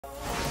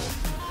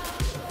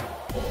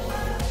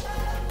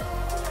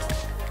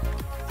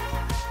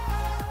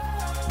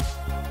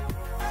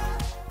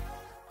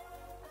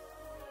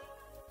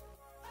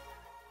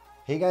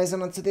Hey guys,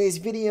 and on today's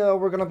video,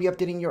 we're going to be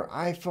updating your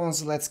iPhone,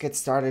 so let's get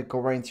started.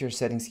 Go right into your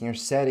settings. In your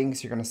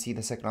settings, you're going to see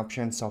the second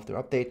option,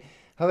 software update.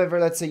 However,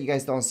 let's say you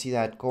guys don't see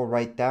that, go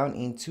right down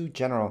into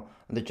general.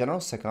 Under general,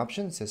 second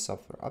option says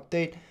software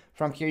update.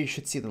 From here, you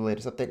should see the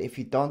latest update. If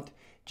you don't,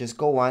 just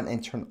go on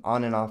and turn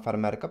on and off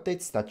automatic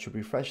updates. That should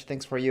refresh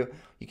things for you.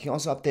 You can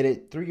also update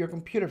it through your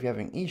computer if you're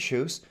having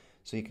issues.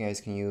 So you guys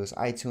can use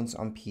iTunes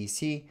on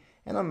PC,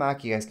 and on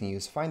Mac, you guys can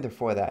use Finder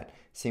for that.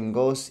 Same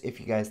goes if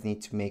you guys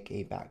need to make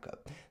a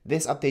backup.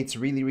 This update's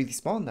really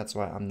small, and that's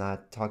why I'm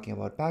not talking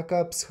about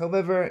backups.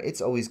 However,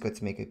 it's always good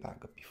to make a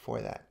backup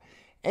before that.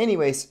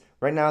 Anyways,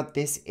 right now,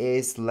 this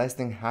is less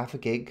than half a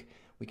gig.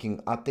 We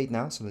can update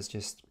now, so let's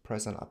just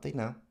press on update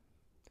now.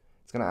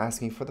 It's gonna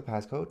ask me for the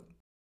passcode.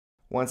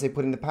 Once I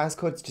put in the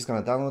passcode, it's just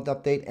gonna download the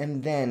update,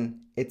 and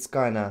then it's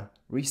gonna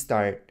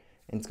restart,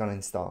 and it's gonna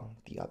install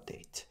the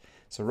update.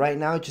 So right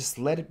now, just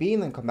let it be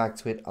and then come back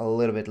to it a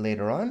little bit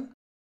later on.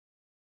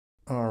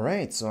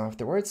 Alright, so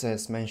afterwards,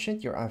 as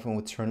mentioned, your iPhone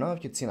would turn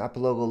off. You'd see an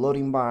Apple logo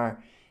loading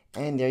bar,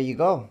 and there you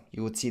go.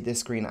 You would see this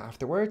screen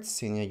afterwards,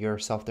 seeing that your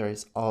software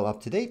is all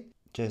up to date.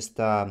 Just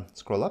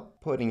scroll up,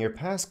 put in your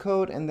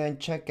passcode, and then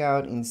check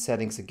out in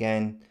settings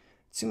again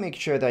to make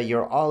sure that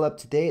you're all up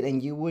to date,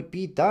 and you would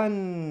be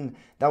done.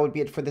 That would be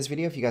it for this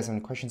video. If you guys have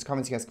any questions,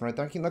 comments, you guys can write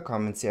down in the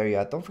comments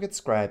area. Don't forget to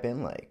subscribe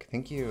and like.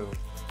 Thank you.